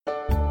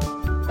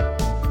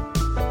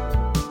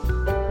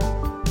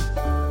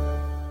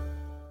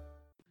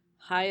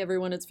Hi,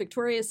 everyone. It's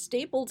Victoria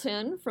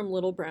Stapleton from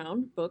Little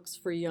Brown Books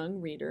for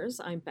Young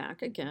Readers. I'm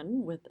back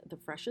again with the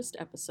freshest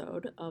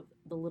episode of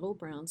the Little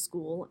Brown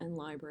School and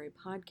Library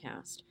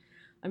podcast.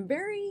 I'm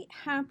very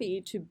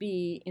happy to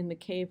be in the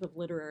Cave of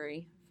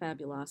Literary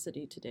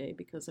Fabulosity today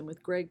because I'm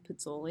with Greg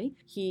Pizzoli.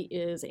 He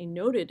is a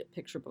noted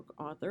picture book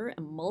author,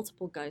 a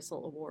multiple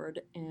Geisel Award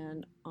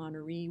and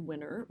honoree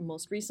winner,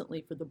 most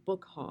recently for The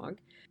Book Hog.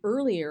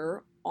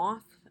 Earlier,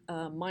 off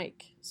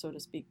mic, so to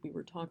speak, we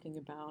were talking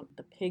about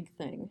the pig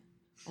thing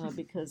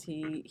because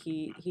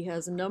he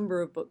has a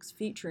number of books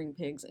featuring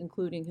pigs,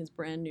 including his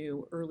brand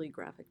new early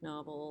graphic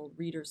novel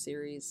reader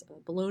series,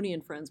 Bologna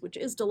and Friends, which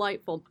is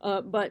delightful.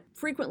 But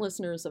frequent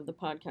listeners of the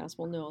podcast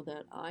will know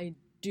that I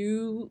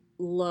do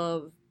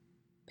love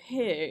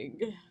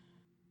Pig.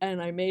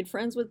 And I made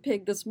friends with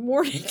Pig this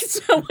morning,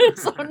 so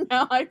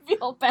now I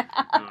feel bad.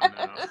 Oh,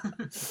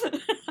 no.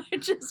 I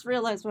just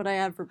realized what I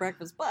had for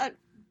breakfast, but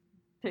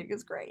Pig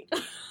is great.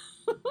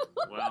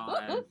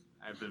 Well,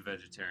 I've been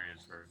vegetarian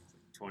for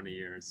 20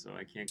 years, so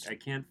I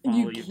can't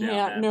follow you down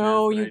that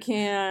No, path, but you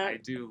can't.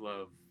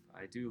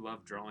 I do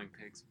love drawing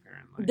pigs,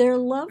 apparently. They're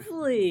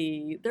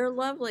lovely. They're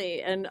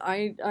lovely. And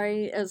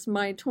I as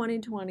my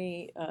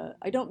 2020,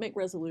 I don't make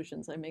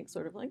resolutions. I make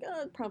sort of like,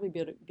 it'd probably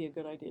be a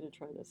good idea to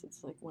try this.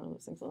 It's like one of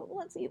those things. Well,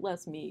 let's eat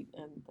less meat,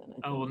 and then I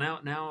think, Oh, well,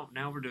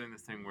 now we're doing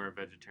this thing where a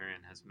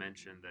vegetarian has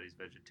mentioned that he's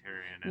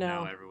vegetarian, and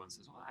now everyone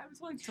says, well, I would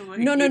like to, like...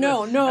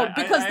 No,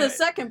 because the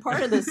second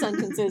part of the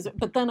sentence is,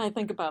 but then I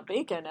think about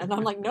bacon, and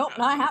I'm like, nope,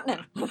 not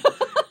happening.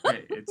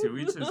 Hey, to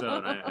each his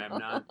own.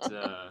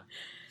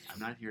 I'm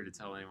not here to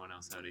tell anyone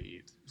else how to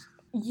eat.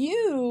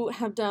 You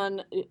have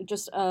done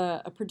just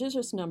a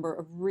prodigious number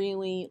of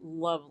really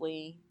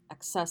lovely,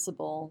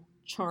 accessible,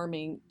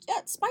 charming,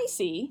 yet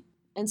spicy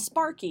and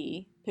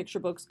sparky picture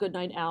books.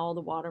 Goodnight Owl,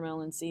 The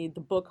Watermelon Seed,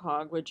 The Book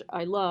Hog, which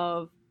I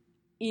love,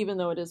 even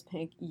though it is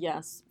pink.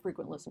 Yes,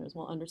 frequent listeners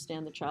will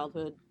understand the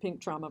childhood pink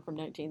trauma from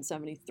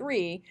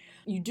 1973.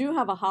 You do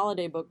have a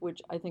holiday book,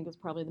 which I think is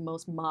probably the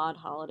most mod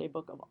holiday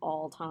book of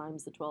all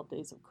times, The 12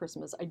 Days of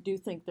Christmas. I do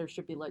think there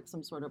should be like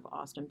some sort of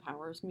Austin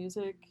Powers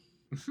music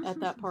at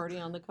that party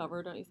on the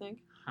cover, don't you think?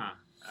 Huh.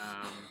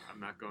 I'm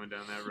not going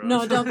down that road.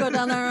 No, don't go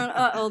down that road.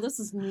 Uh-oh, this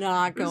is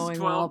not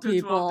going well,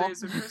 people. 12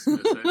 Days of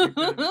Christmas. I think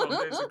that 12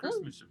 Days of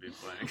Christmas should be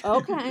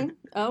playing.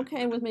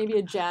 Okay, with maybe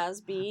a jazz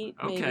beat.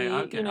 Okay, maybe,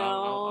 okay. you know,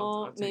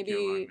 I'll take you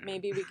along there.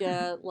 maybe we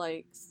get,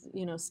 like,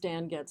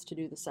 Stan Getz to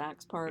do the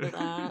sax part of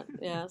that.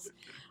 Yes.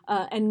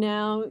 And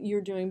now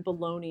you're doing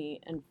Bologna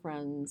and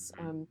Friends.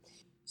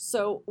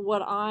 So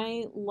what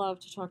I love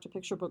to talk to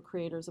picture book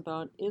creators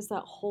about is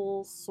that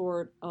whole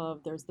sort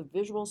of, there's the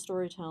visual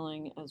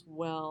storytelling as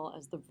well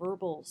as the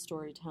verbal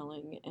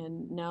storytelling.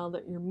 And now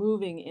that you're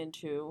moving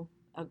into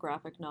a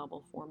graphic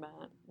novel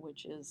format,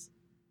 which is,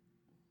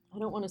 I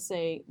don't want to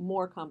say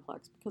more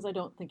complex, because I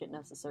don't think it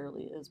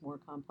necessarily is more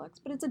complex,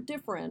 but it's a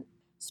different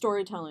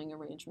storytelling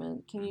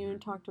arrangement. Can you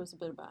talk to us a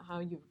bit about how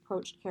you've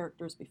approached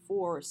characters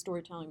before, or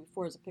storytelling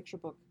before as a picture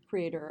book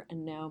creator,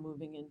 and now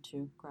moving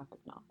into graphic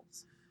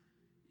novels?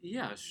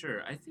 Yeah,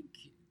 sure. I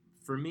think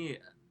for me,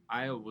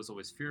 I was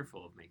always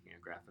fearful of making a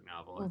graphic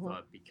novel. I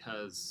thought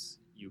because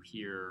you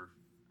hear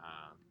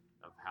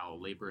of how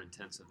labor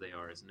intensive they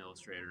are as an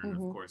illustrator, and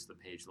of course the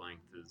page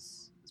length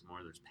is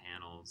more. There's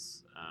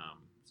panels,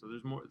 so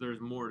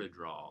there's more to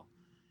draw.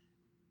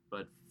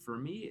 But for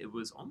me, it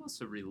was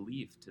almost a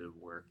relief to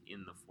work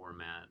in the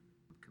format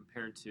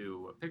compared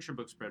to a picture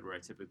book spread where I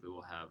typically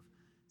will have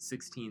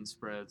 16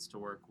 spreads to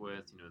work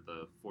with.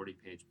 The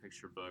 40-page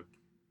picture book.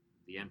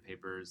 The end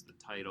papers, the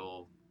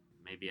title,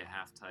 maybe a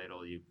half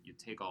title, you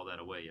take all that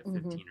away. You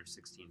have 15 or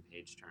 16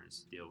 page turns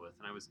to deal with.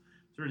 And I was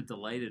sort of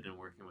delighted in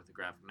working with a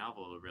graphic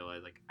novel to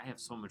realize, like, I have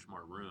so much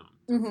more room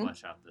to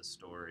flesh out this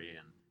story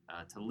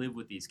and to live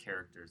with these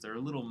characters. There are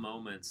little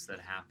moments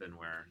that happen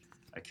where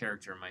a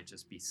character might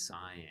just be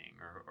sighing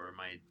or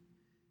might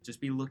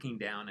just be looking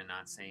down and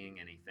not saying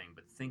anything,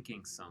 but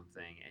thinking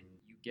something, and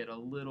you get a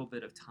little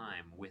bit of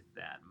time with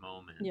that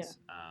moment. Yeah.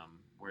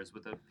 Whereas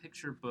with a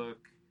picture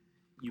book,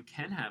 you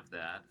can have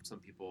that. Some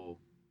people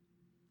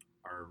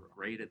are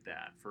great at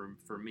that.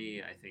 For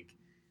me,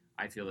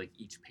 I feel like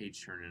each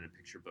page turn in a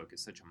picture book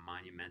is such a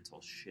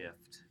monumental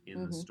shift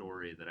in the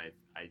story that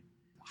I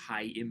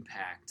high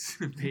impact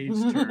page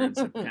turns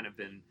have kind of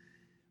been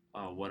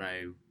what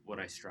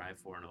I strive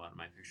for in a lot of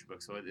my picture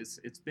books. So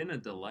it's been a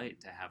delight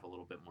to have a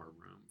little bit more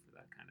room for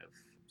that kind of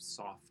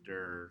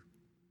softer,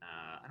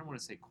 I don't want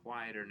to say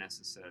quieter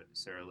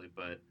necessarily,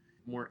 but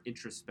more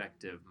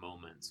introspective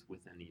moments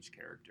within each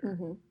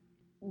character.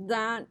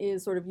 That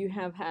is sort of, you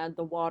have had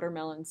The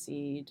Watermelon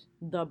Seed,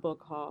 The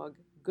Book Hog,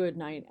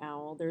 Goodnight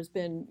Owl. There's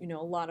been, a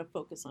lot of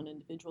focus on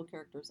individual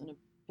characters in a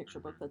picture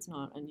book. That's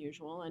not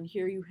unusual. And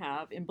here you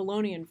have, in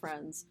Bologna and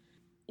Friends,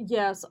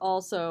 yes,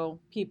 also,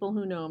 people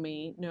who know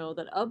me know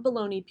that of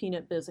Bologna,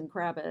 Peanut, Biz, and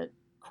Crabbit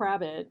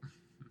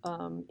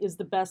is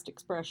the best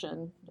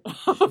expression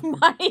of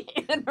my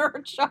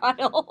inner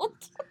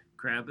child.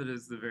 Crabbit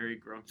is the very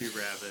grumpy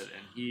rabbit,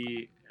 and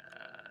he...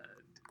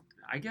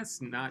 I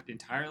guess not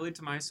entirely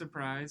to my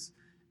surprise,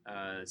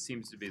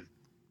 seems to be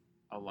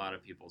a lot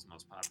of people's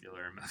most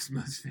popular and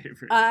most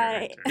favorite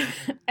I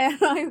character. and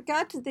I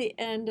got to the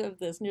end of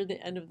this, near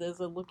the end of this,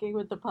 and looking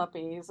with the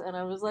puppies, and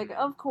I was like,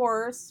 of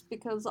course,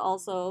 because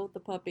also the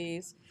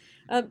puppies.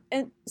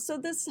 And so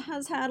this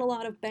has had a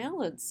lot of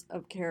balance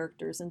of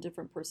characters and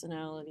different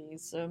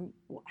personalities.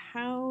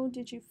 How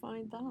did you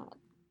find that?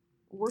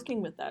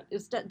 Working with that,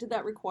 did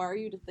that require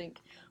you to think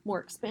more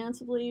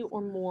expansively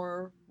or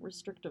more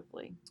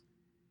restrictively?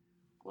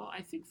 Well,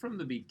 I think from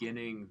the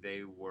beginning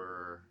they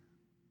were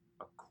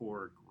a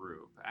core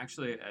group.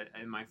 Actually,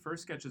 in my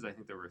first sketches, I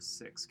think there were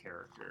 6 Oh,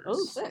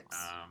 characters. 6.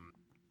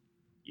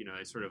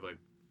 I sort of like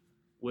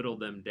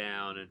whittled them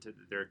down into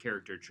their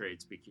character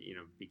traits.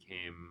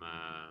 Became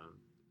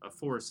a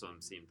foursome.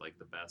 Seemed like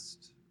the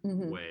best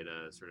Mm-hmm. way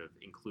to sort of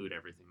include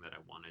everything that I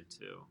wanted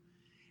to.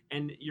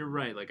 And you're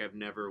right. Like I've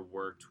never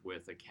worked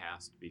with a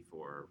cast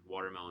before.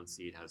 Watermelon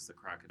Seed has the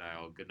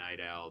crocodile. Goodnight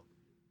Owl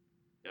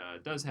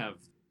does have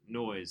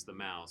Noise the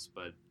mouse,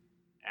 but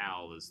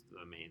Al is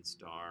the main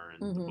star,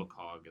 and the Mm-hmm. Book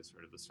Hog is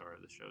sort of the star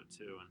of the show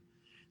too. And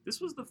this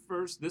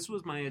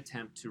was my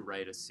attempt to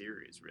write a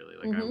series. Really,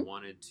 like I Mm-hmm.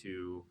 wanted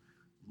to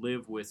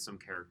live with some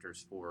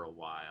characters for a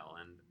while,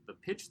 and the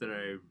pitch that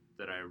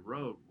I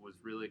wrote was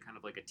really kind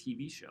of like a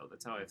TV show.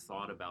 That's how I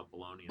thought about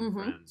Baloney and Mm-hmm.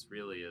 Friends.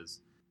 Really, is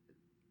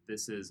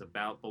this is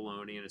about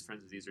Baloney and his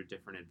friends. These are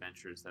different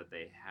adventures that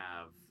they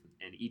have,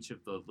 and each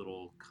of the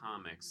little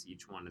comics,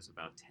 each one is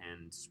about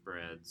 10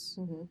 spreads,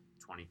 Mm-hmm.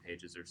 20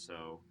 pages or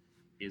so,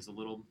 is a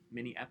little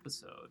mini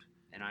episode.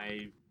 And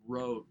I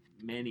wrote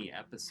many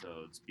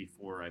episodes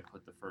before I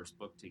put the first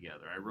book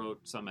together. I wrote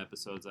some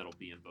episodes that'll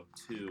be in book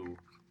 2,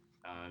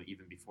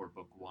 even before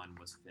book 1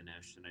 was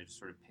finished, and I just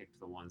sort of picked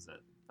the ones that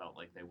felt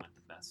like they went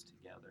the best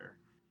together.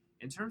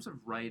 In terms of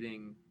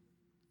writing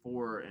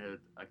for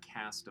a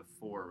cast of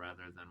 4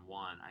 rather than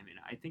 1, I mean,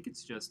 I think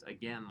it's just,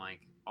 again,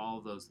 like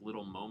all those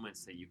little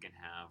moments that you can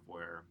have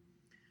where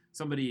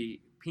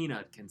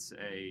Peanut can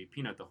say,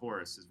 Peanut the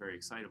horse is very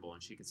excitable,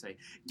 and she can say,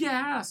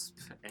 gasp,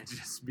 and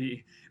just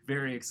be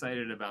very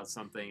excited about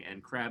something,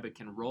 and Crabbit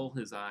can roll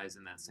his eyes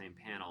in that same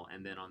panel,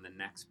 and then on the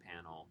next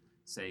panel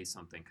say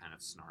something kind of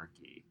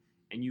snarky.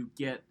 And you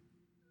get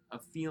a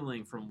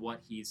feeling from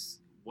what he's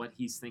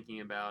thinking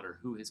about or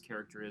who his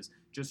character is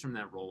just from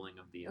that rolling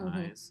of the Mm-hmm.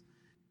 eyes.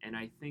 And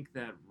I think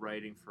that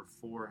writing for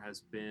 4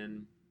 has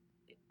been,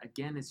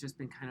 again, it's just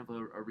been kind of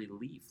a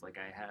relief. Like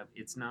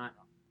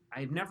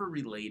I've never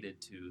related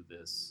to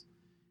this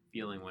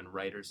feeling when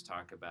writers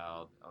talk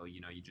about, oh, you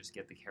just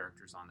get the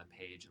characters on the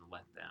page and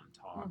let them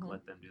talk, Mm-hmm.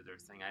 let them do their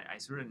thing. I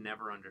sort of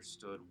never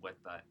understood what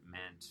that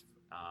meant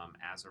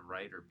as a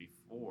writer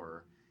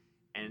before.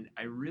 And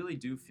I really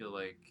do feel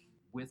like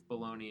with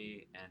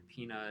Baloney and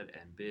Peanut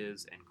and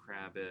Biz and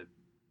Crabbit,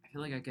 I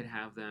feel like I could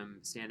have them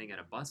standing at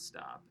a bus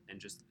stop and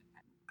just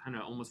kind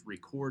of almost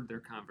record their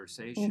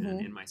conversation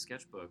Mm-hmm. in my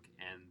sketchbook,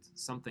 and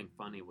something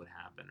funny would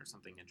happen or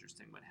something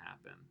interesting would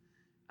happen.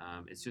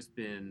 It's just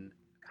been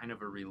kind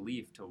of a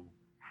relief to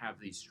have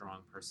these strong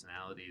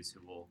personalities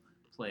who will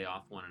play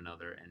off one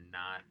another and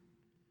not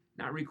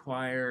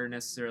require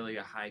necessarily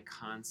a high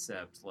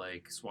concept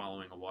like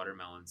swallowing a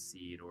watermelon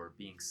seed or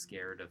being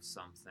scared of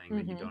something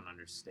that you Mm-hmm. don't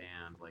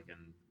understand, like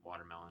in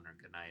Watermelon or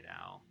Goodnight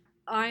Owl.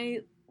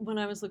 When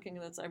I was looking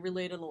at this, I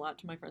related a lot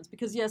to my friends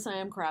because yes, I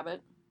am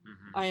Crabbit. I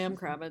Mm-hmm. am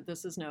Crabbit.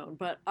 This is known,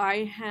 but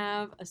I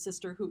have a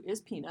sister who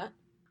is Peanut,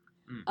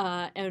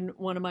 Mm. and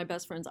one of my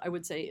best friends, I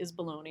would say, is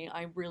Baloney.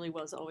 I really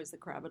was always the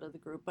Crabbit of the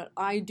group, but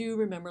I do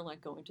remember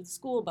like going to the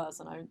school bus,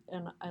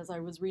 and as I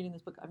was reading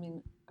this book, I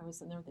mean, I was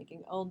sitting there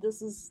thinking, oh,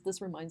 this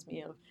reminds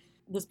me of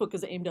this book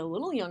is aimed at a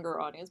little younger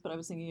audience, but I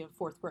was thinking of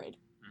fourth grade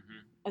Mm-hmm.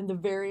 and the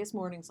various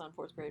mornings on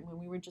fourth grade when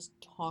we would just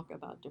talk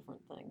about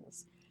different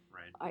things.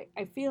 Right.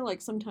 I feel like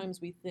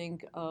sometimes we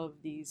think of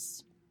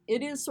these.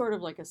 It is sort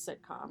of like a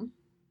sitcom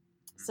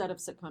set of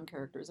sitcom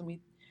characters, and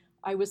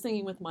I was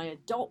thinking with my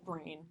adult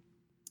brain,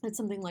 it's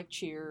something like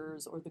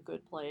Cheers or The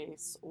Good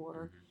Place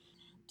or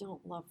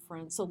don't love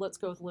Friends, so let's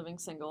go with Living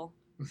Single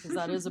because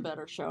that is a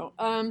better show.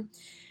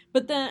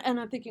 But then, and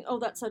I'm thinking, oh,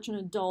 that's such an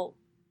adult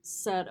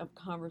set of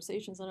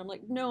conversations, and I'm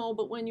like, no,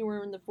 but when you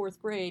were in the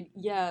fourth grade,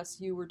 yes,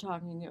 you were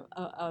talking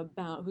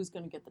about who's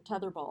going to get the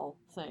tetherball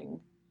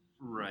thing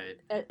Right.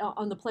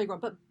 on the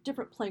playground, but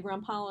different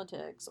playground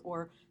politics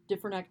or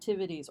different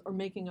activities or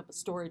making up a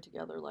story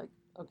together. Like,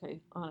 okay,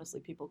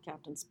 honestly, people,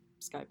 Captain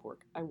Skypork,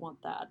 I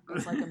want that.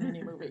 It's like a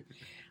mini movie.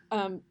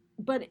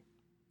 But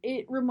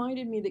it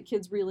reminded me that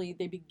kids really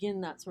they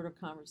begin that sort of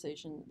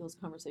conversation, those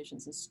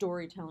conversations and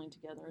storytelling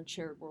together and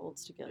shared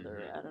worlds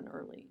together Mm-hmm. at an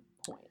early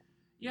point.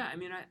 Yeah, I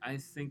mean, I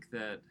think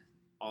that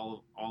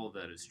all of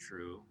that is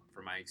true.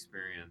 From my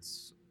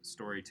experience,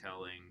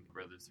 storytelling,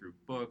 whether through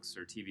books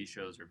or TV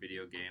shows or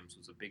video games,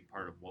 was a big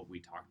part of what we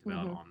talked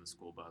about Mm-hmm. on the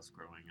school bus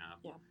growing up.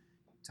 Yeah.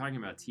 Talking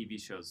about TV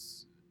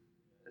shows,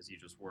 as you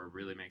just were,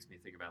 really makes me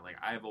think about, like,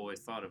 I've always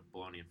thought of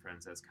Baloney and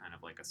Friends as kind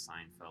of like a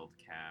Seinfeld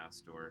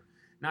cast, or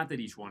not that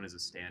each one is a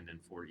stand-in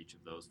for each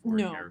of those 4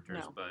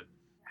 characters, No. but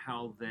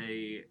how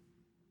they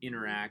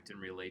interact and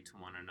relate to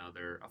one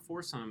another. A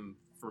foursome,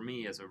 for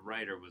me as a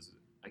writer, was,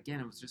 again,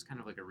 it was just kind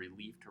of like a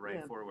relief to write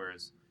Yeah. for,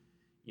 whereas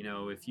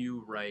if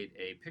you write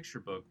a picture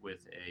book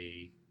with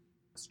a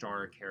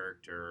star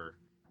character,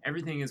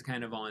 everything is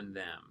kind of on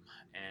them.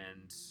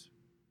 And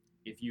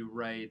if you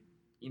write,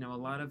 a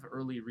lot of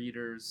early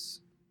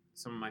readers,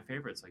 some of my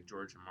favorites like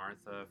George and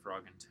Martha,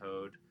 Frog and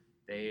Toad,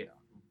 they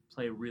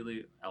play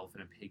really,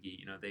 Elephant and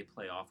Piggy, they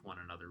play off one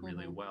another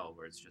really well,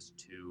 where it's just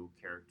two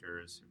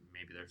characters,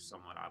 maybe they're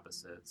somewhat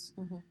opposites.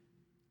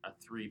 A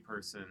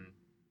three-person,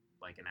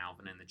 like an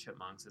Alvin and the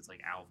Chipmunks, it's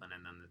like Alvin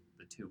and then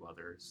the two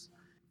others.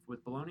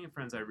 With Bologna and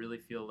Friends, I really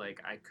feel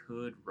like I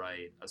could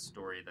write a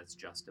story that's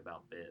just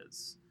about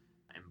Biz,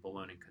 and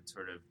Bologna could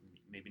sort of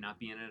maybe not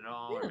be in it at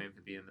all, or maybe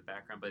could be in the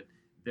background, but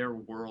their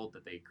world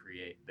that they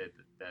create,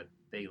 that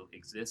they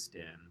exist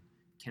in,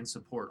 can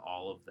support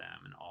all of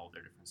them and all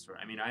their different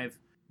stories. I mean, I've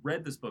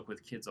read this book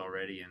with kids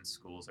already in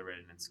schools. I read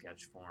it in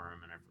sketch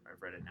form, and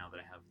I've read it now that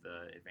I have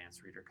the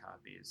advanced reader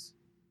copies.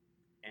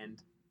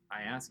 And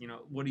I asked,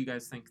 what do you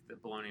guys think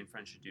that Bologna and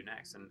Friends should do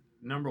next? And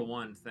number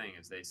one thing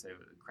is they say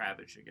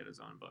Kravitz should get his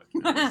own book.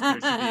 There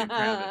should be a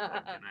Kravitz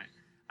book. And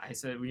I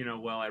said,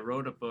 well, I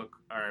wrote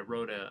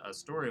a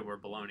story where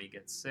Bologna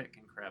gets sick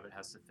and Kravitz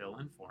has to fill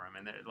in for him,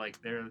 and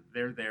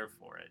they're there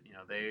for it.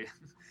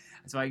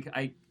 So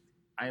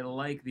I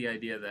like the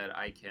idea that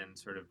I can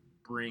sort of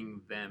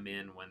bring them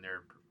in when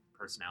their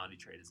personality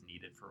trait is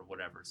needed for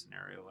whatever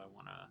scenario I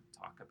want to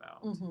talk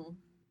about.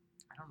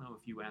 I don't know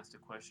if you asked a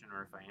question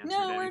or if I answered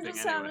anything. No, we're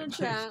just having a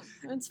chat.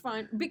 It's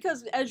fine.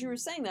 Because as you were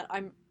saying that,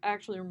 I'm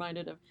actually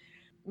reminded of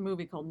a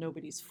movie called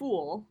Nobody's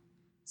Fool,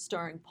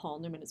 starring Paul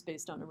Newman. It's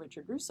based on a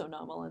Richard Russo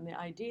novel. And the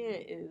idea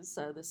is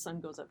the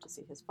son goes up to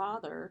see his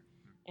father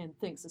and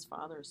thinks his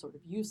father is sort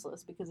of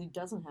useless because he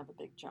doesn't have a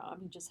big job.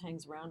 He just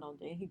hangs around all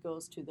day. He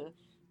goes to the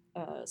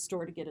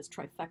store to get his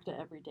trifecta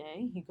every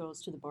day. He goes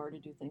to the bar to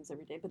do things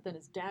every day. But then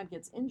his dad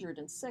gets injured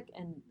and sick,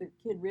 and the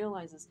kid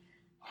realizes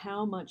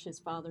how much his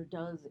father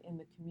does in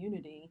the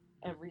community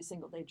every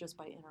single day just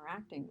by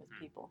interacting with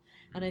people.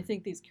 And I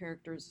think these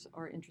characters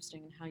are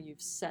interesting in how you've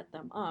set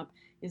them up,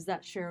 is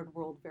that shared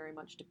world very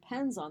much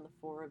depends on the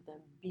four of them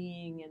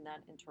being in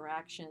that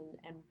interaction,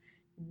 and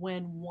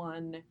when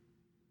one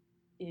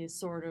is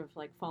sort of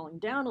like falling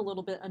down a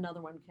little bit,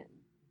 another one can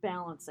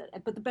balance it.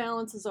 But the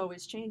balance is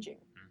always changing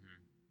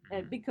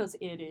because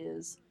it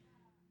is,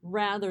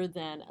 rather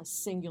than a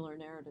singular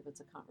narrative, it's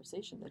a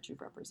conversation that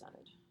you've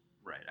represented.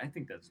 Right, I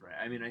think that's right.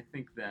 I mean, I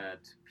think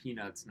that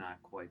Peanut's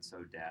not quite so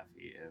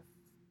daffy if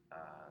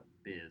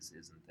Biz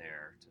isn't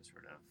there to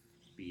sort of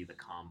be the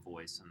calm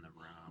voice in the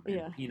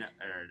room. And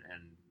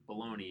and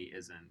Bologna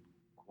isn't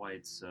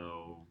quite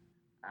so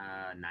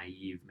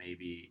naive,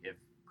 maybe, if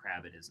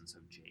Kravitz isn't so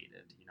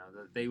jaded.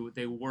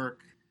 They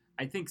work.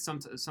 I think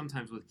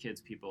sometimes with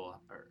kids,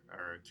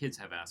 kids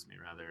have asked me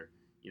rather,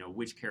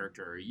 which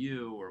character are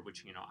you, or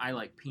which, I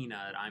like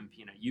Peanut, I'm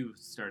Peanut. You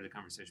started the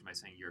conversation by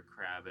saying you're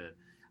Kravitz.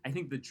 I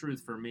think the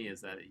truth for me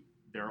is that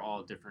they're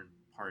all different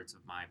parts of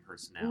my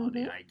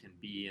personality. I can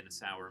be in a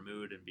sour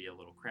mood and be a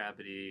little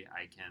Kravitz.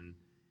 I can,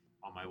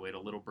 on my way to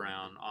Little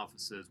Brown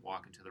offices,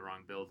 walk into the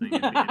wrong building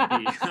and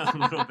be a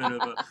little bit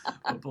of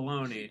a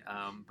Bologna.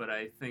 But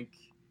I think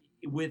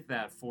with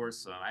that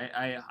foursome,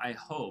 I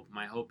hope,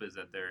 my hope is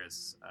that there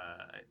is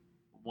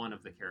one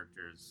of the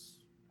characters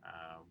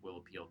will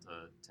appeal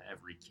to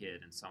every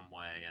kid in some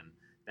way, and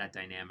that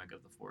dynamic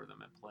of the four of them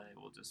at play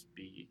will just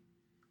be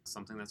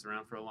something that's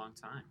around for a long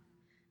time.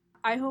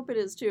 I hope it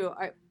is too.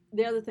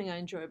 The other thing I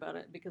enjoy about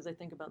it, because I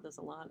think about this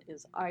a lot,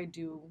 is I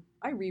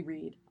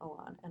reread a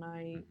lot, and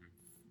I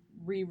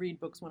reread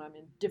books when I'm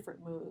in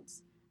different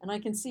moods, and I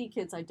can see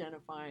kids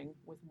identifying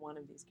with one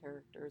of these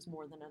characters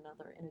more than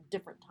another in a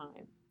different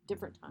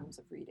times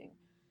of reading,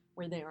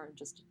 where they are in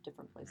just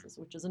different places,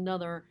 which is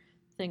another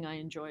thing I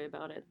enjoy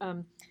about it.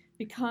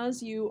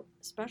 Because you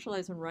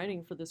specialize in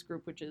writing for this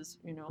group, which is,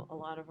 a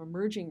lot of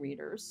emerging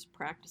readers,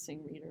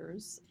 practicing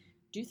readers,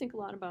 do you think a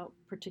lot about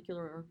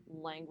particular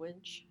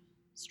language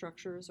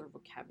structures or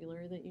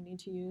vocabulary that you need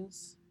to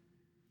use?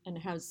 And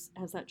has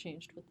that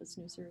changed with this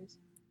new series?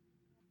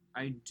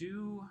 I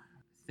do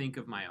think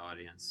of my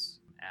audience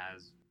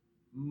as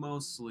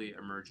mostly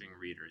emerging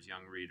readers,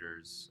 young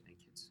readers, and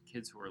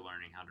kids who are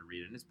learning how to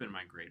read. And it's been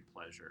my great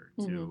pleasure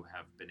to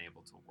have been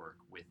able to work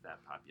with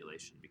that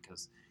population,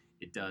 because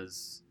it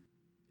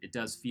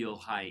does feel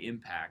high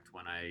impact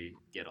when I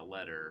get a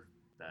letter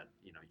that,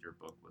 your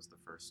book was the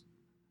first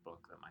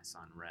book that my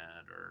son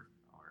read or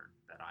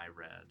that I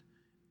read.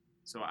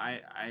 So I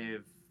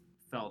have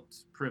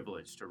felt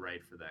privileged to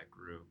write for that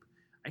group.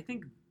 I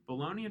think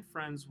Bologna and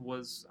Friends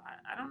was,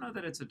 I don't know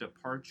that it's a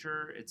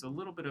departure, it's a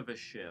little bit of a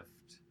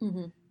shift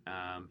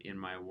in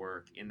my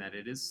work, in that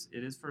it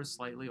is for a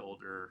slightly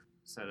older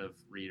set of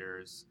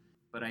readers,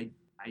 but I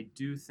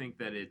do think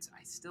that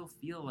I still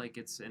feel like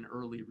it's an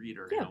early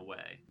reader in a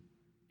way.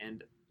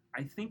 And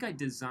I think I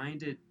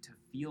designed it to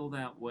feel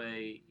that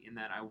way, in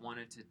that I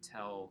wanted to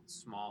tell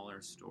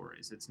smaller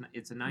stories.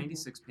 It's a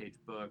 96-page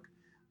book,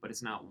 but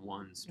it's not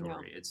one story.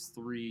 No. It's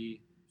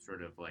 3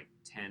 sort of like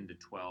 10 to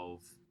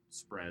 12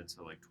 spreads,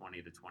 so like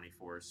 20 to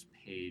 24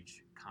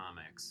 page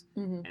comics,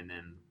 and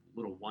then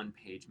little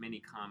one-page mini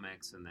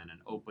comics, and then an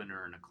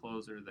opener and a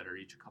closer that are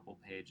each a couple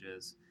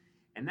pages.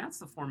 And that's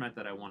the format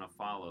that I want to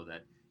follow.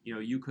 That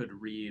you could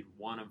read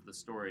one of the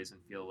stories and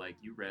feel like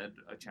you read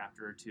a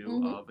chapter or two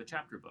Mm-hmm. of a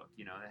chapter book.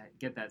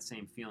 Get that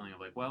same feeling of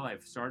like, well,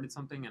 I've started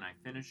something and I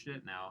finished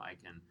it. Now I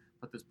can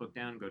put this book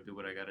down, go do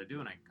what I got to do,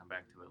 and I can come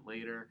back to it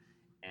later,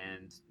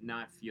 and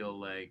not feel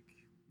like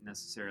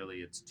necessarily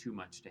it's too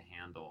much to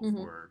handle Mm-hmm.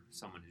 for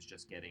someone who's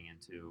just getting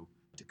into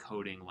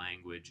decoding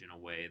language in a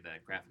way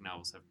that graphic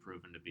novels have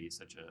proven to be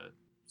such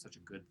a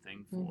good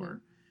thing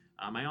for.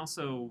 I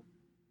also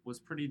was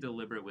pretty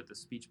deliberate with the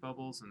speech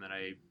bubbles, and that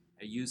I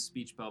use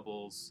speech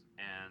bubbles,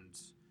 and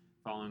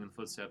following in the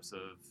footsteps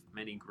of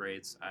many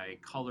greats, I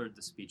colored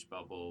the speech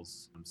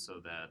bubbles so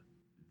that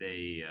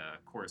they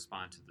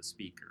correspond to the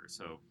speaker.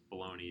 So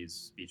Bologna's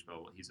speech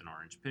bubble, he's an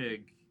orange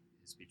pig.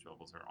 His speech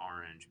bubbles are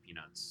orange.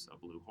 Peanuts, a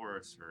blue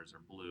horse. Hers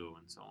are blue,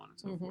 and so on and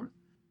so forth.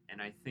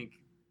 And I think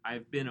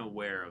I've been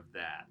aware of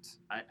that.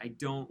 I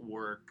don't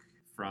work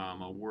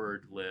from a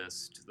word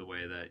list the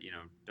way that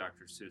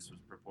Dr. Seuss was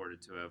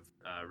purported to have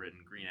written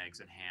Green Eggs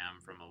and Ham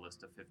from a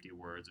list of 50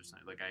 words or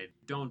something. Like, I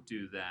don't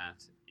do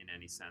that in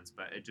any sense,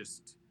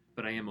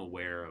 but I am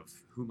aware of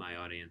who my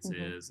audience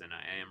is, and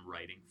I am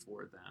writing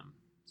for them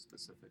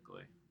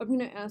specifically. I'm going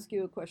to ask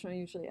you a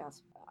question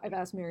I've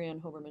asked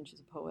Marianne Hoberman, she's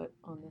a poet,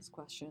 on this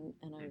question,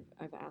 and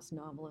I've asked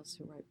novelists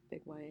who write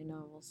big YA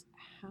novels,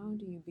 how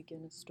do you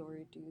begin a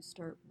story? Do you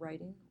start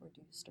writing or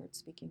do you start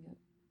speaking it?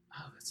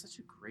 Oh, that's such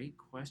a great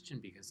question,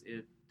 because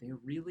they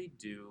really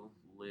do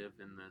live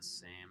in the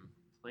same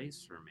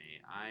place for me.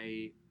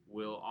 I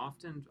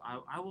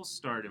will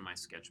start in my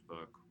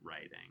sketchbook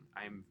writing.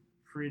 I'm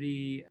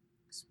pretty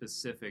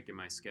specific in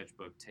my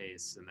sketchbook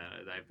tastes, and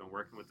that I've been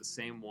working with the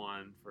same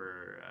one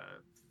for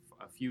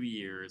a few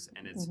years,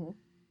 and it's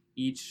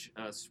each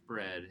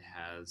spread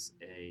has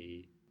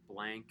a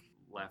blank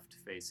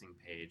left-facing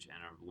page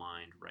and a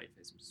lined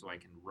right-facing, so I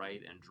can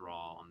write and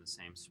draw on the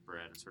same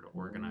spread and sort of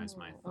organize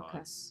my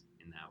thoughts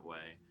in that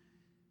way.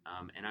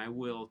 And I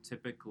will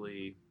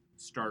typically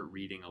start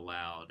reading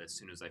aloud as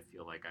soon as I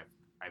feel like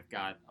I've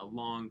got a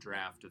long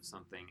draft of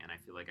something and I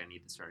feel like I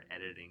need to start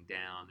editing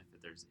down.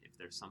 If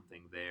there's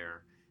something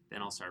there,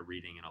 then I'll start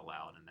reading it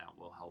aloud, and that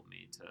will help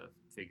me to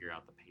figure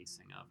out the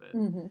pacing of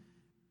it.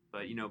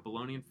 But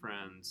Bologna and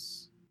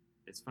Friends,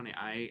 it's funny.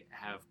 I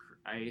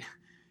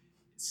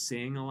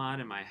sing a lot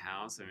in my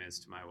house. I mean, it's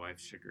to my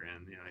wife's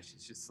chagrin.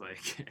 She's just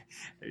like,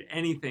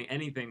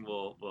 anything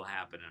will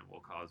happen and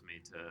will cause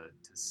me to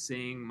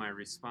sing my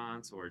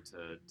response, or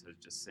to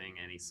just sing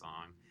any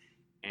song.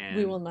 And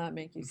we will not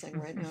make you sing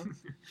right now.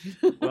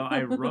 Well,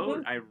 I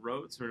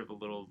wrote sort of a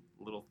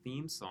little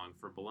theme song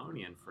for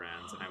Bologna and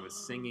Friends, and I was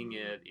singing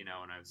it, and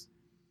I was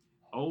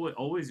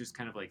always just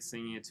kind of like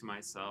singing it to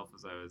myself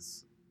as I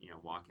was,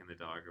 walking the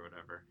dog or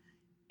whatever.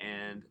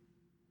 And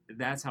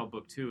that's how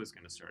book 2 is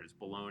going to start. Is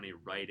Bologna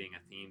writing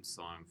a theme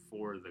song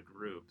for the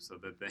group, so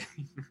that they,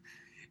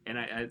 and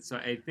I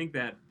think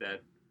that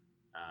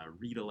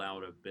read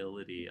aloud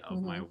ability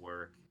of my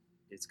work,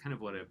 it's kind of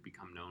what I've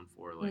become known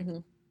for, like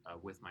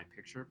with my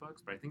picture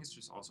books. But I think it's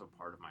just also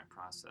part of my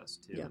process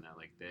too, and that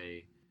like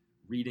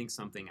reading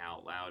something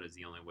out loud is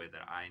the only way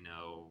that I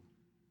know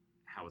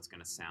how it's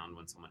going to sound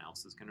when someone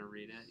else is going to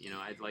read it.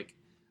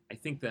 I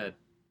think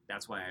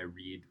that's why I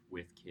read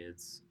with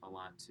kids a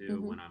lot too.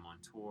 When I'm on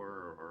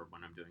tour or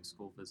when I'm doing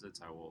school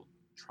visits, I will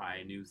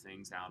try new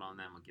things out on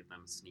them. I'll give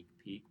them a sneak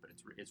peek, but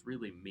it's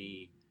really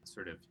me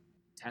sort of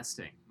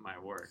testing my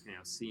work,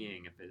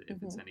 seeing if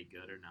it's any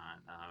good or not,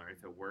 or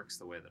if it works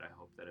the way that I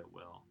hope that it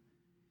will.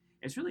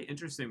 It's really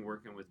interesting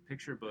working with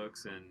picture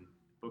books and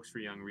books for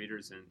young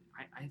readers, and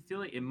I feel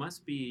like it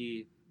must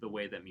be the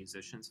way that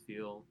musicians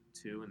feel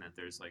too, and that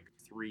there's like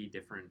 3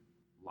 different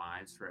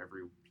lives for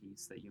every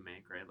piece that you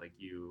make, right? Like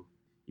you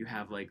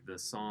have like the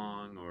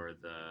song or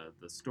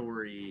the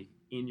story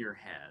in your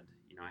head.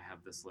 I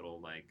have this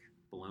little like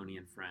Bologna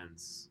and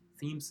Friends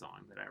theme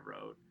song that I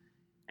wrote,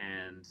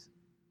 and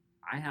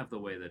I have the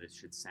way that it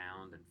should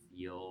sound and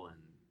feel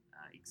and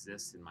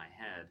exist in my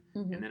head.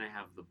 And then I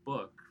have the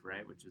book,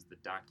 right, which is the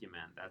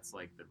document. That's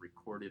like the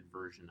recorded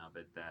version of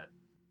it that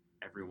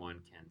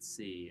everyone can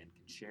see and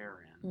can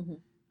share in.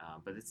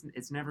 But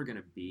it's never going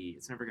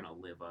to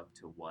live up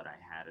to what I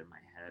had in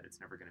my head. It's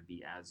never going to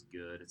be as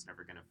good. It's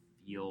never going to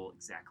feel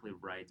exactly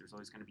right. There's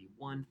always going to be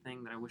one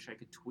thing that I wish I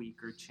could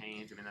tweak or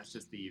change. I mean, that's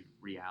just the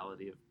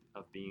reality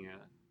of being a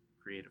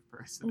creative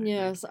person.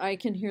 Yes, I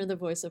can hear the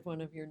voice of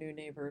one of your new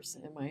neighbors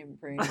in my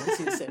brain as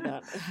you say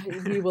that.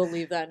 We will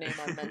leave that name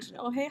unmentioned.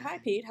 Oh, hey, hi,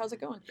 Pete. How's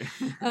it going?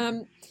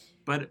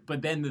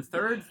 But then the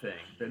third thing,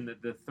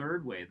 the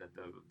third way that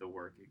the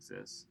work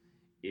exists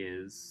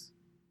is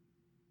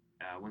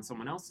when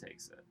someone else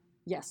takes it.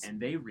 Yes. And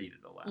they read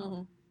it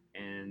aloud.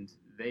 And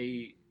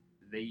they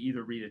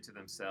either read it to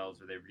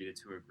themselves or they read it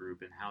to a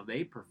group, and how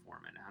they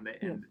perform it.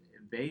 And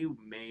they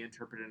may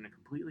interpret it in a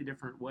completely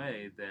different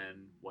way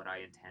than what I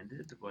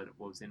intended, what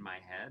was in my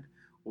head,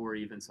 or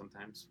even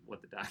sometimes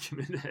what the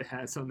document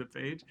has on the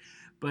page.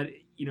 But,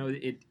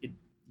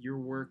 your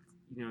work,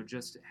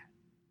 just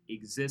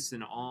exists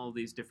in all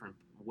these different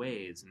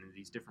ways and in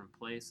these different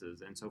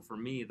places. And so for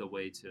me, the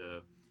way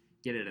to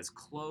get it as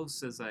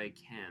close as I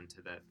can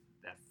to that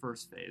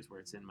first phase where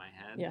it's in my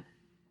head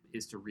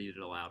is to read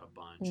it aloud a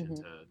bunch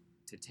and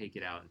to take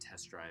it out and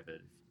test drive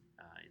it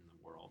in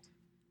the world.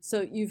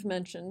 So you've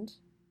mentioned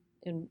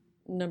in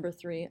number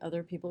 3,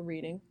 other people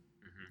reading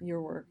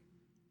your work.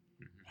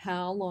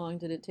 How long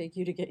did it take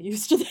you to get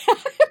used to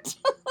that?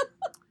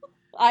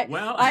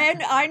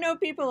 I know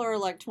people are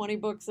like 20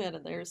 books in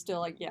and they're still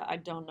like, yeah, I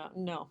don't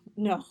know.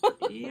 No.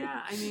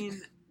 Yeah, I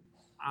mean,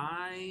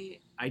 I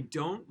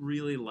don't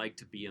really like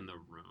to be in the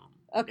room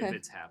if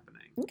it's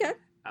happening. Okay,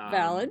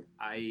 valid.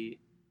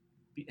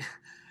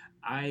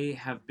 I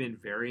have been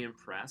very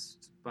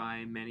impressed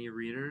by many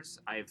readers.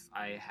 I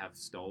have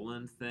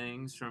stolen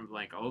things from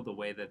like, the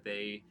way that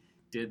they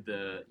did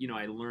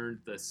I learned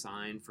the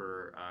sign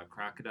for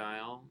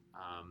crocodile,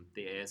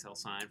 the ASL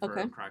sign for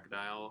a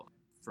crocodile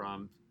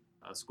from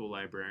a school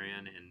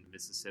librarian in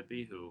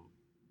Mississippi who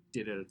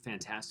did a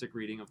fantastic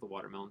reading of The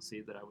Watermelon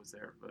Seed that I was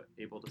there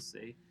able to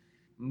see.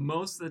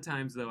 Most of the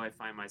times, though, I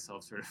find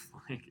myself sort of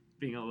like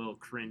being a little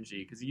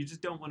cringy because you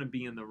just don't want to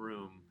be in the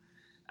room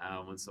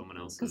when someone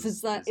else is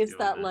it's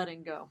that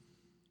letting go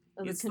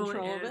of the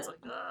control of it. It's like,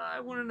 I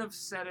wouldn't have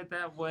said it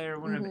that way or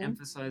wouldn't have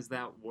emphasized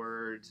that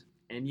word.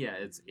 And yeah,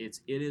 it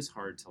is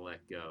hard to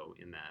let go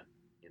in that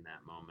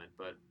moment.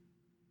 But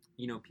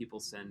people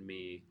send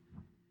me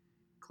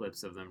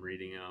clips of them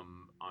reading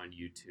them on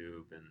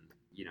YouTube, and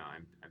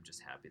I'm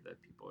just happy that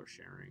people are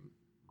sharing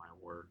my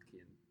work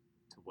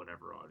to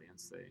whatever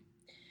audience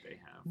they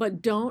have.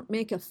 But don't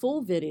make a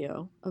full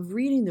video of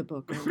reading the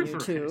book on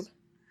YouTube. Right.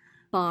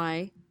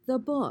 Buy the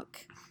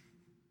book.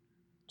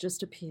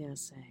 Just a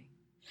PSA.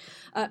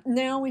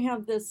 Now we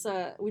have this,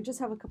 we just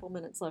have a couple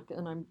minutes left,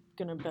 and I'm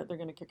going to bet they're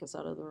going to kick us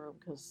out of the room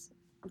because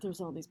there's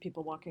all these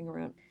people walking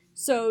around.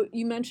 So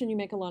you mentioned you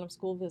make a lot of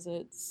school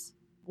visits.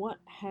 What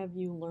have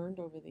you learned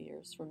over the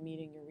years from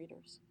meeting your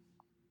readers?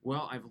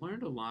 Well, I've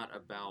learned a lot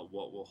about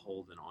what will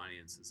hold an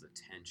audience's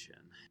attention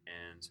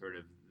and sort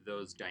of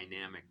those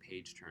dynamic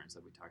page turns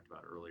that we talked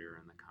about earlier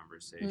in the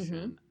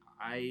conversation.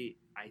 I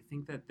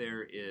think that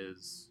there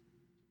is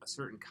a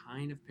certain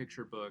kind of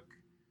picture book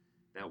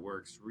that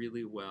works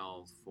really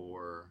well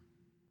for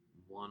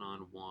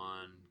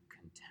one-on-one,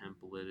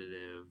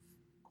 contemplative,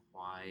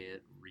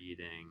 quiet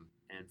reading.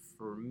 And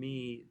for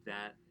me,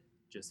 that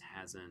just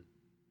hasn't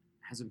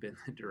been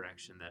the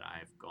direction that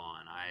I've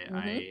gone.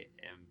 I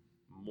am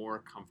more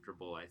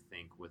comfortable, I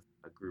think, with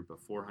a group of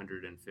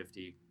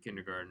 450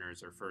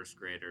 kindergartners or first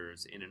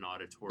graders in an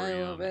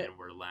auditorium, and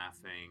we're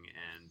laughing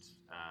and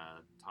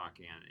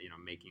talking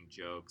and making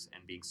jokes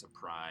and being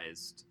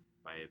surprised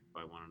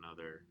by one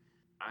another.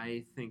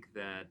 I think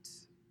that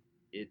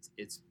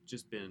it's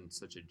just been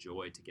such a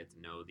joy to get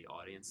to know the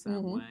audience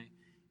that way,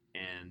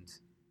 and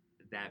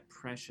that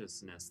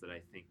preciousness that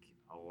I think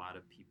a lot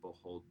of people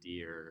hold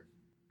dear.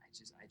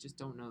 I just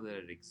don't know that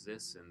it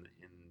exists in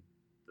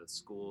the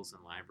schools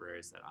and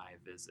libraries that I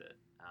visit.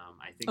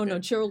 I think no,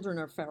 children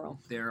are feral.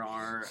 There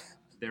are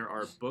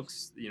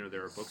books.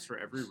 There are books for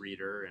every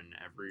reader, and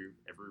every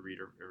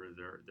reader, or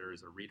there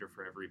is a reader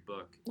for every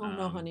book. Oh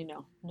no, honey,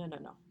 no.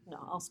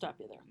 I'll stop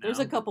you there. No? There's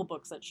a couple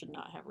books that should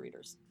not have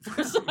readers.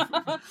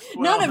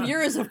 None of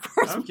yours, of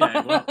course.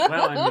 Okay, well,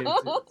 I mean,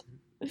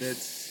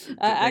 it's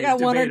I got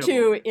one or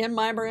two in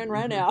my brain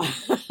right now.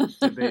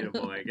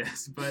 Debatable, I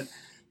guess, but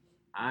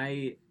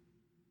I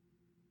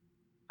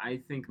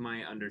think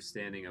my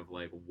understanding of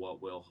like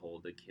what will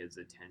hold a kid's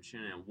attention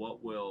and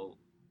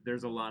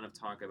there's a lot of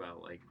talk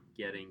about like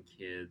getting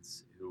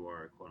kids who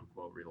are quote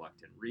unquote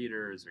reluctant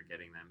readers or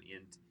getting them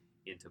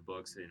into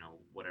books,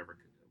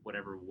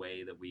 whatever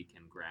way that we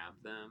can grab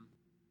them.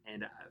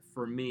 And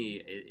for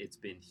me, it's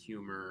been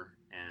humor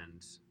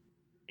and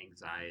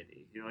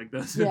anxiety.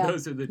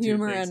 Those are the two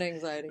humor things. And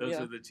anxiety. Those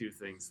are the two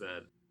things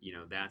that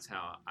that's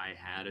how I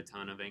had a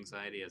ton of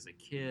anxiety as a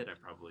kid. I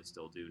probably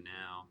still do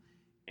now.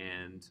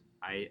 And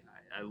I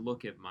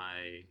look at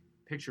my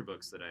picture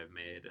books that I've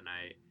made, and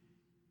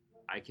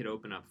I could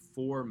open up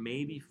 4,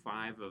 maybe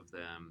 5 of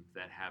them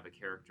that have a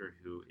character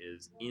who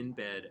is in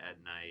bed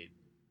at night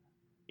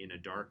in a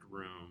dark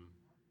room,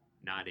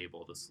 not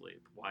able to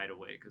sleep, wide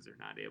awake because they're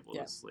not able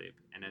to sleep.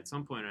 And at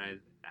some point I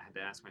had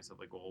to ask myself,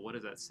 like, well, what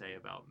does that say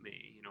about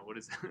me? What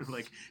is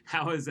like,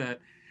 how is that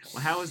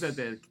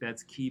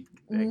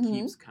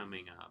keeps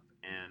coming up?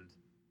 And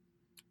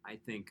I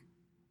think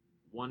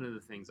one of the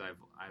things I've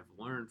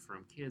learned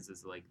from kids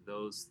is like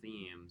those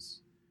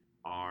themes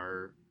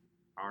are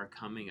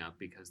coming up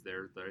because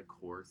they're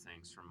core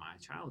things from my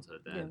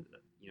childhood. That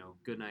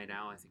Goodnight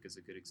Owl, I think, is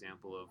a good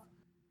example of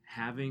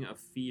having a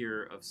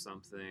fear of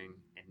something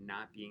and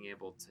not being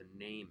able to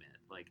name it.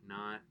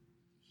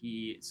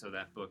 So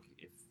that book,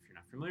 if you're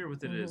not familiar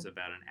with it, is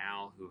about an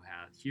owl who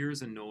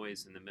hears a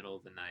noise in the middle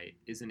of the night,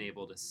 isn't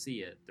able to see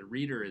it. The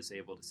reader is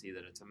able to see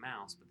that it's a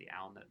mouse, but the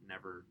owl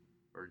never,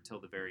 or until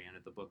the very end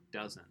of the book,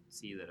 doesn't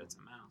see that it's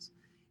a mouse,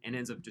 and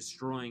ends up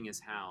destroying his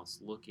house,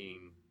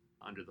 looking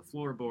under the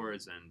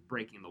floorboards and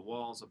breaking the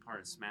walls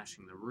apart,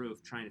 smashing the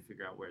roof, trying to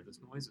figure out where this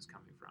noise is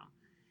coming from.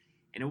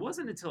 And it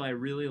wasn't until I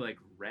really like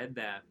read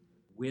that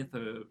with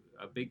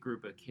a big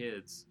group of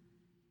kids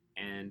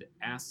and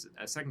asked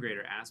a second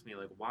grader asked me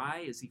like,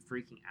 why is he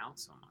freaking out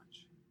so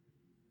much?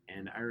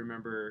 And I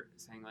remember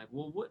saying like,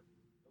 well,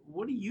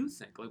 what do you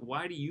think? Like,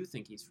 why do you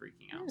think he's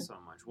freaking out so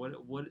much?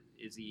 What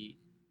is he?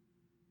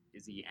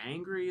 Is he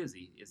angry? Is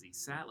he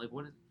sad? Like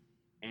what?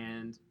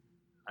 And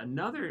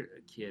another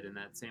kid in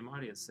that same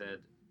audience said,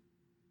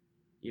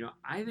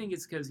 I think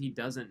it's because he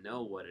doesn't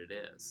know what it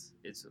is.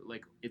 It's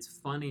like it's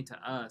funny to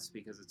us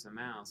because it's a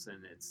mouse,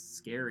 and it's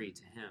scary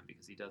to him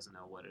because he doesn't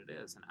know what it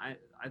is. And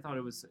I thought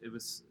it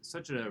was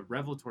such a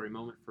revelatory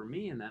moment for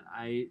me, in that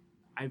I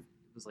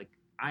was like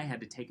I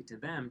had to take it to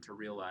them to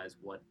realize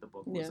what the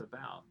book was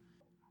about.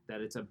 That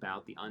it's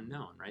about the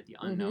unknown, right? The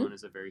unknown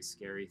is a very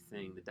scary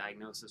thing. The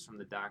diagnosis from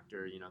the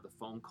doctor, the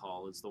phone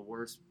call is the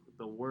worst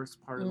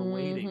part of the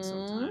waiting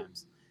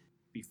sometimes,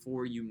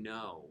 before you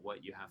know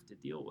what you have to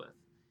deal with.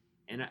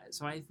 And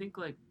so I think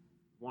like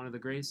one of the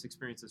greatest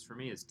experiences for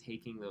me is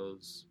taking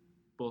those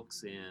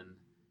books in,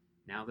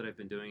 now that I've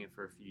been doing it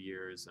for a few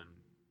years and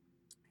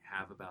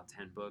have about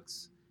 10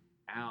 books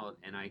out,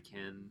 and I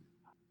can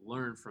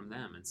learn from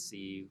them and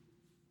see,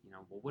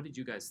 well, what did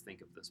you guys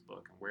think of this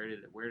book, and where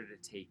did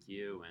it take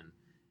you, and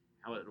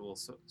how it will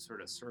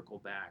sort of circle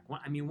back.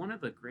 One of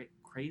the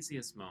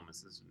craziest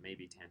moments is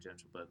maybe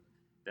tangential, but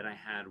that I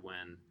had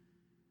when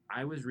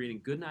I was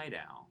reading Goodnight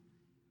Owl,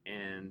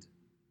 and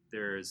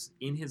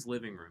in his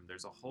living room,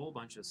 there's a whole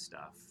bunch of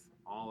stuff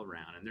all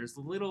around, and there's a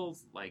little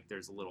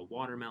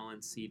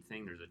watermelon seed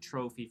thing, there's a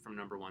trophy from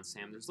Number One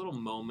Sam, there's little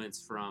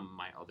moments from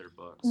my other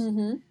books,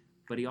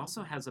 but he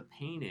also has a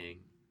painting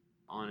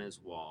on his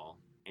wall,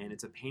 and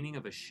it's a painting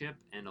of a ship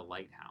and a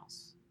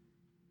lighthouse.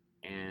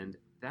 And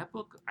that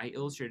book I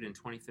illustrated in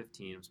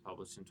 2015, it was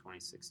published in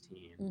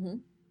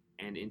 2016,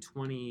 and in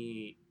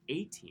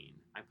 2018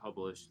 I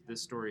published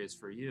This Story Is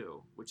For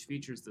You, which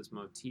features this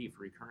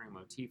recurring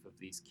motif of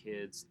these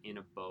kids in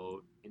a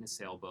boat, in a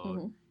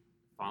sailboat,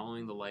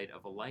 following the light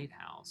of a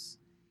lighthouse.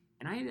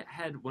 And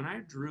when I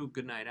drew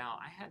Goodnight Owl,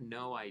 I had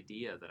no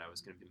idea that I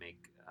was going to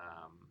make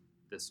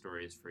This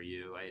Story Is For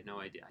You. I had no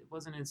idea. It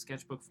wasn't in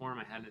sketchbook form.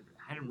 I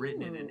hadn't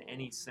written it in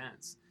any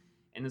sense.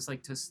 And it's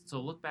like to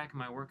look back at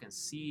my work and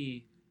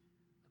see,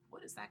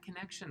 what is that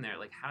connection there?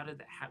 Like,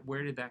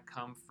 where did that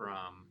come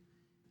from,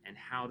 and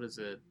how does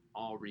it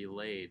all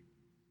relate?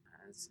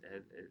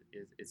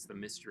 It's the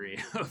mystery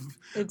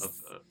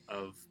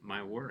of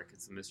my work.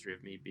 It's the mystery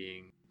of me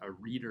being a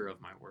reader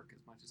of my work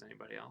as much as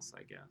anybody else,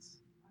 I guess.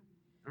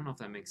 I don't know if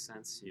that makes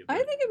sense to you. I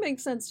think it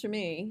makes sense to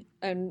me,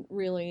 and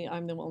really,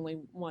 I'm the only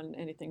one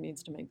anything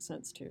needs to make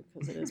sense to,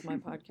 because it is my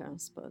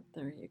podcast, but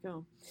there you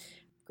go.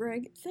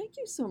 Greg, thank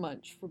you so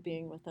much for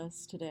being with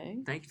us today.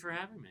 Thank you for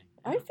having me.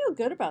 I feel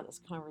good about this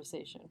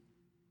conversation.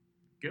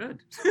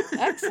 Good.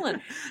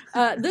 Excellent.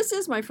 This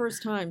is my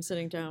first time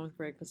sitting down with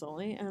Greg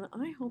Pizzoli, and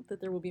I hope that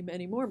there will be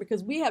many more,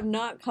 because we have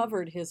not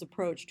covered his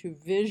approach to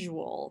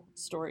visual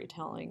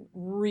storytelling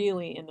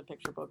really in the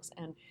picture books,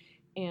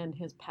 and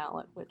his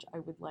palette, which I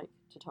would like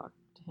to talk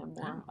to him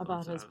more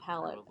about his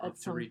palette at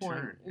some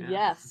point. Yeah.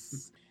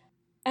 Yes.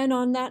 And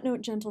on that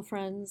note, gentle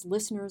friends,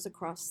 listeners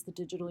across the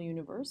digital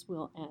universe,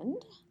 will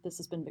end. This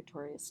has been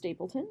Victoria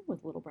Stapleton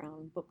with Little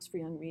Brown Books for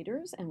Young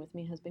Readers, and with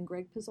me has been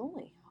Greg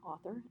Pizzoli,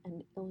 author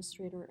and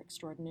illustrator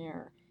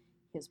extraordinaire.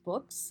 His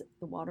books,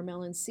 The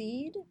Watermelon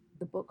Seed,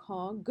 The Book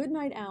Hog,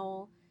 Goodnight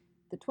Owl,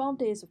 The 12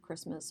 Days of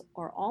Christmas,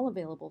 are all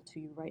available to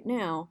you right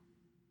now.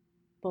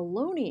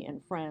 Baloney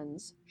and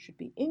Friends should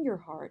be in your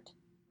heart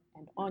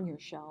and on your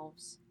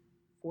shelves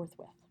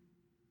forthwith.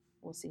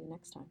 We'll see you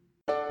next time.